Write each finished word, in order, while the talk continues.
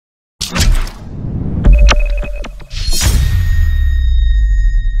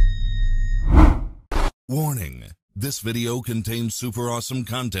Warning. This video contains super awesome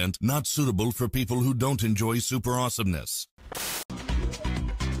content not suitable for people who don't enjoy super awesomeness.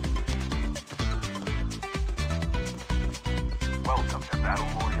 Welcome to Battle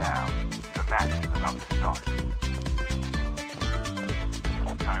Royale. The match is about to start.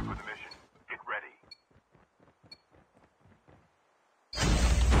 Time for the mission. Get ready.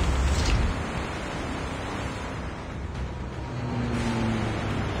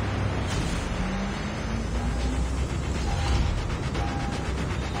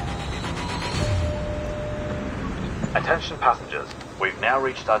 Attention passengers, we've now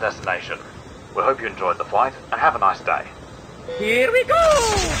reached our destination. We hope you enjoyed the flight and have a nice day. Here we go!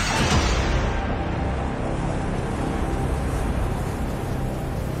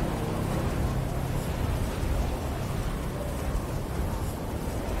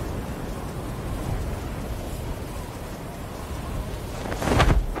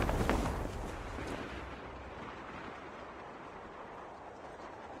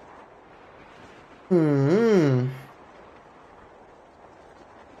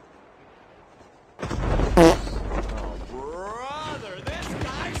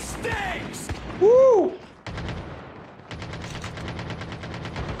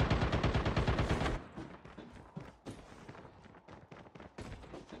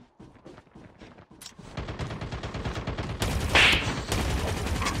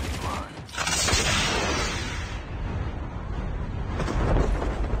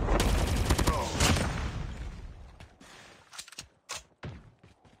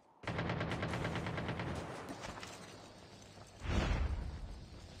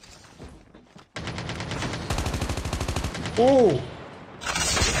 Oh!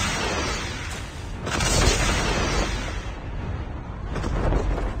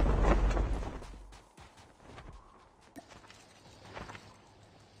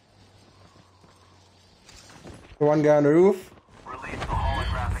 One guy on the roof. Release the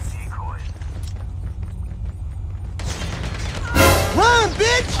holographic decoys. Run,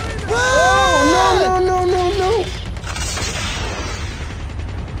 bitch! Run! Oh, no!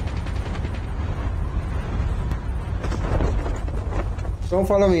 Don't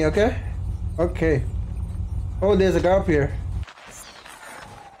follow me, okay? Okay. Oh, there's a guy up here.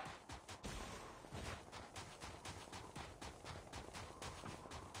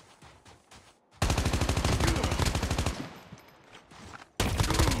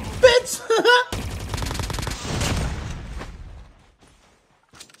 Bitch!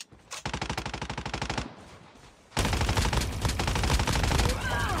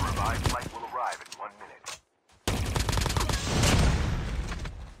 Revived flight will arrive in 1 minute.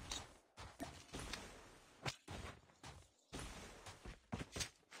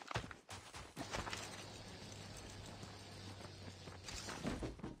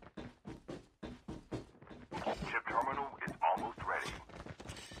 Ship terminal is almost ready.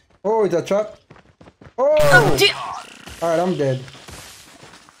 Oh, it's a truck. Oh! Alright, I'm dead.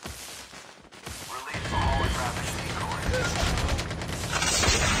 Release the holographic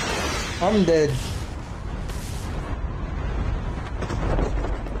decoys. I'm dead.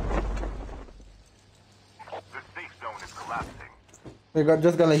 The safe zone is collapsing. We got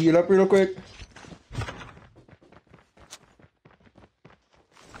just gonna heal up real quick.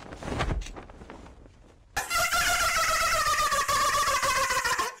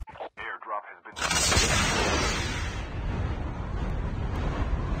 Airdrop has been delivered.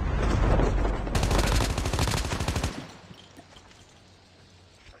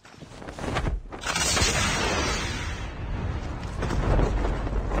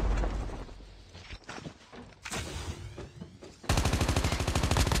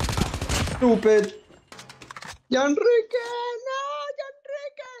 Stupid. Yanrique! No,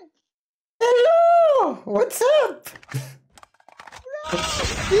 Yanrique! Hello! What's up?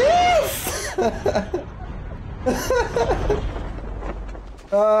 Yes!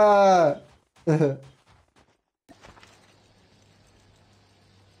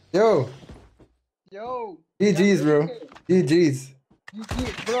 Yo. Yo! GG's, bro. GG's.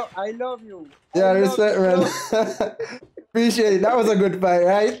 GG, bro, I love you. Yeah, I love respect, you, man. Appreciate it. That was a good fight,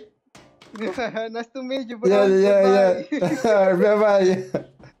 right? bro. Nice to meet you, bro. Yeah. Goodbye. Bye-bye.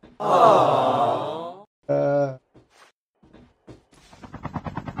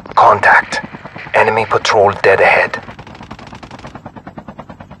 Contact. Enemy patrol dead ahead.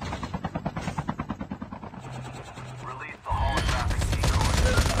 Release the holographic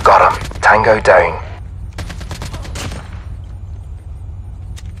decoys. Got him. Tango down.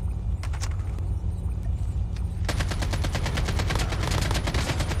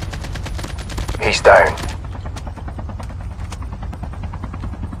 He's down.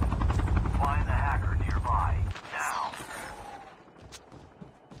 Find the hacker nearby.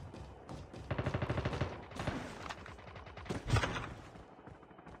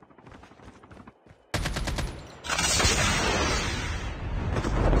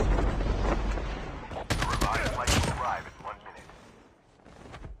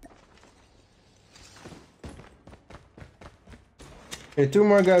 Okay, 2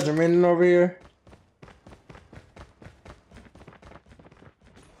 more guys remaining over here.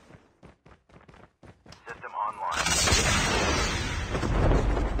 System online.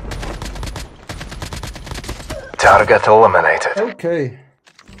 Target eliminated. Okay.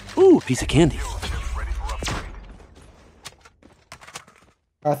 Ooh, piece of candy. Ships ready for upgrade.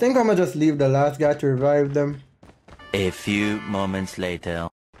 I think I'm gonna just leave the last guy to revive them. A few moments later.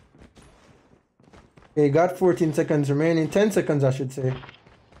 Okay, got 14 seconds remaining. 10 seconds, I should say.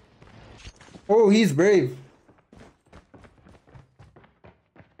 Oh, he's brave.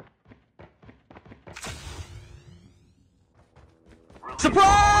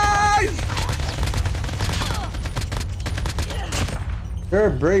 Surprise! You're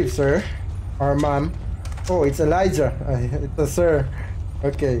brave, sir. Or ma'am. Oh, it's Elijah. It's a sir.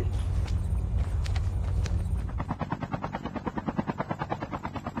 Okay.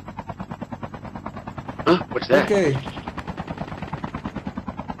 What's that? Okay. Ship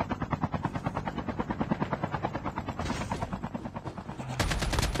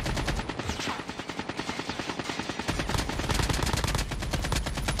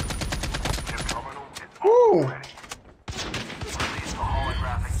terminal is Woo! almost ready. Release the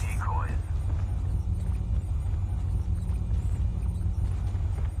holographic decoys.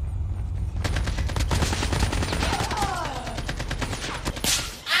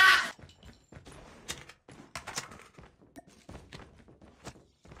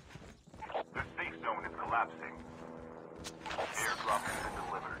 The safe zone is collapsing. Airdrop has been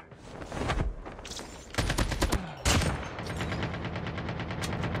delivered.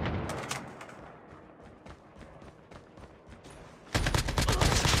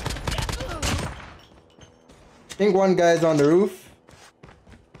 I think one guy's on the roof.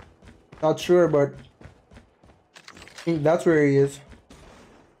 Not sure, but I think that's where he is.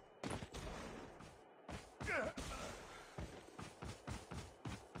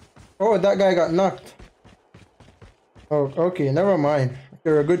 Oh, that guy got knocked. Oh, okay, never mind.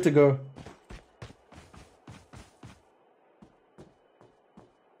 Okay, we're good to go.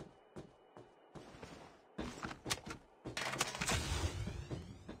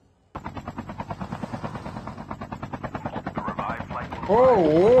 The revived flight will Whoa,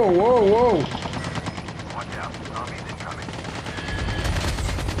 whoa, whoa, whoa. watch out. Zombies incoming.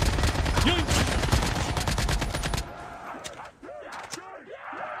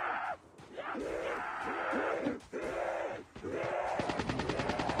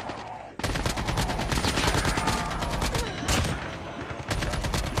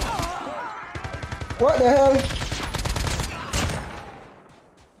 What the hell?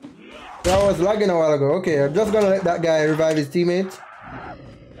 Yeah, I was lagging a while ago. Okay, I'm just gonna let that guy revive his teammates.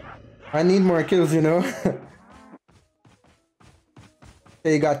 I need more kills, you know.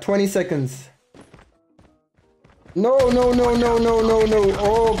 Okay, you got 20 seconds. No, no, no, no, no, no, no.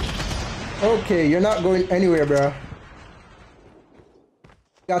 Oh, okay, you're not going anywhere, bro.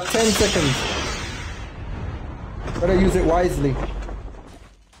 Got 10 seconds. Better use it wisely.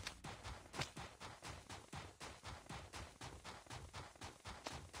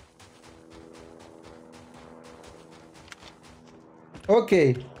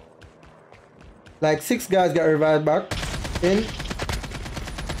 Okay. Like 6 guys got revived back in.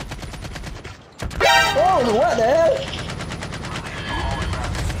 Oh, what the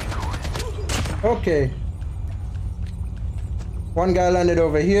hell? Okay. One guy landed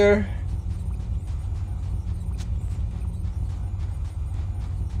over here.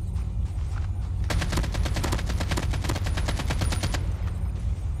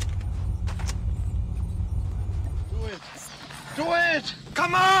 Do it!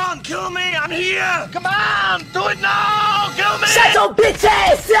 Come on, kill me! I'm here! Come on! Do it now! Kill me! Shut your bitch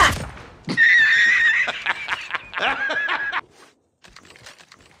ass!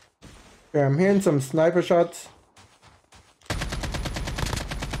 Okay, I'm hearing some sniper shots.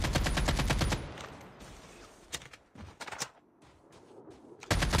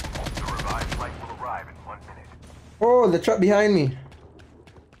 The revived flight will arrive in 1 minute. Oh, the truck behind me.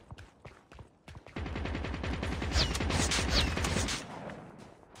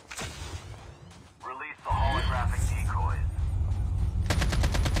 Release the holographic decoys.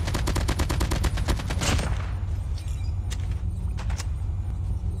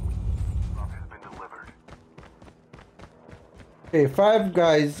 Drop has been delivered. Okay, 5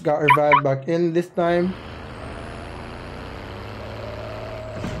 guys got revived back in this time.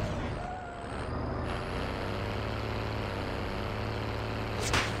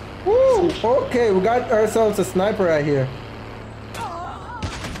 Woo! Okay, we got ourselves a sniper right here.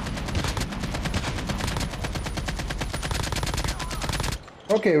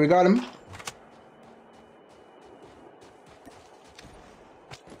 Okay, we got him.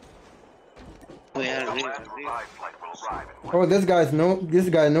 Last revive flight will arrive in one. Oh, this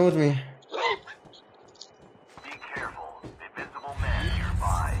guy knows me. Be careful. Invisible man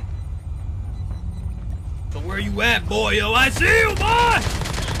nearby. So where you at, boy? Yo, I see you, boy!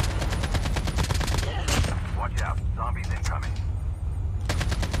 Watch out. Zombies incoming.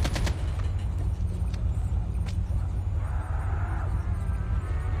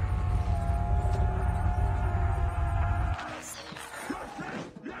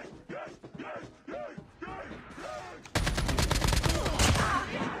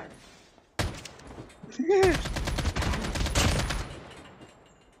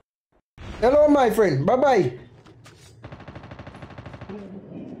 Hello, my friend. Bye bye.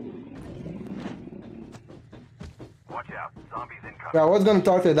 Watch out. Zombies incoming. Yeah, I was gonna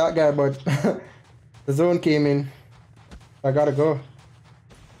talk to that guy, but the zone came in. I gotta go.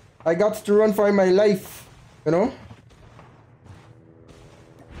 I got to run for my life, you know?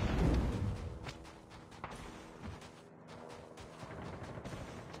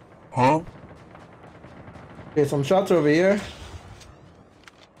 Huh? Okay, some shots over here.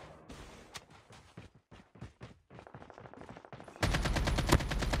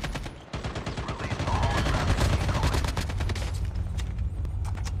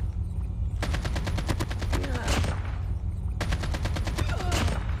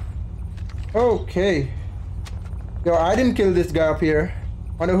 Okay. Yo, I didn't kill this guy up here.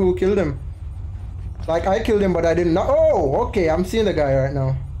 Wonder who killed him. Like, I killed him, but I didn't know. Oh, okay, I'm seeing the guy right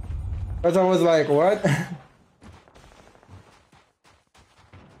now. Because I was like, what?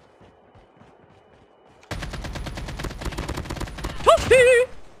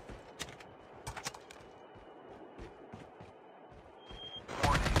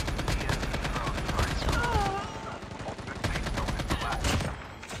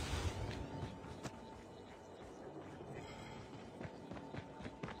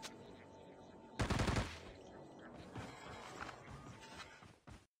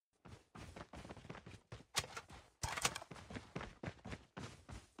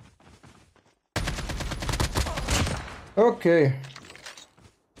 Okay.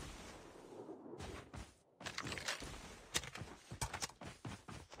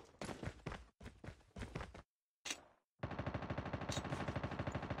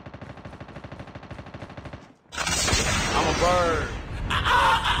 I'm a bird.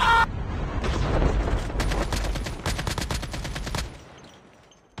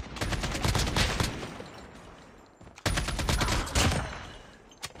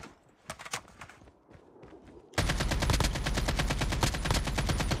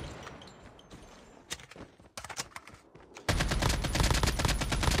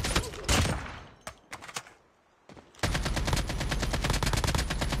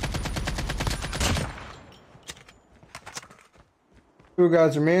 Two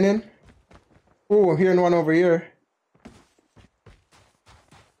guys remaining. Oh, I'm hearing one over here.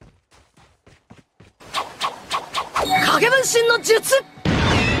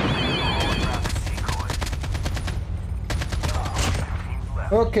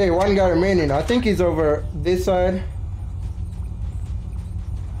 Okay, one guy remaining. I think he's over this side.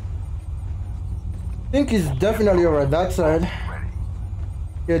 I think he's definitely over that side.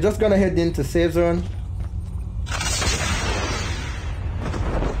 Yeah, just gonna head into safe zone.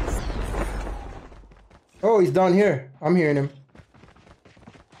 Oh, he's down here. I'm hearing him.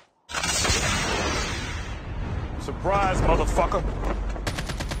 Surprise, motherfucker.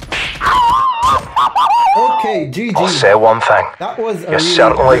 Okay, GG. I'll say one thing. That was a You really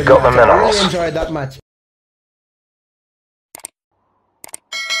certainly good got the match. I minerals. really enjoyed that match.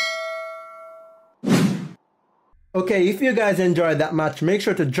 Okay, if you guys enjoyed that match, make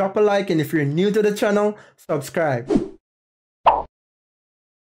sure to drop a like, and if you're new to the channel, subscribe.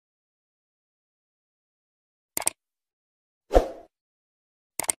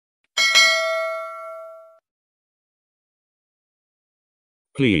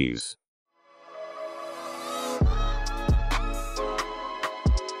 Please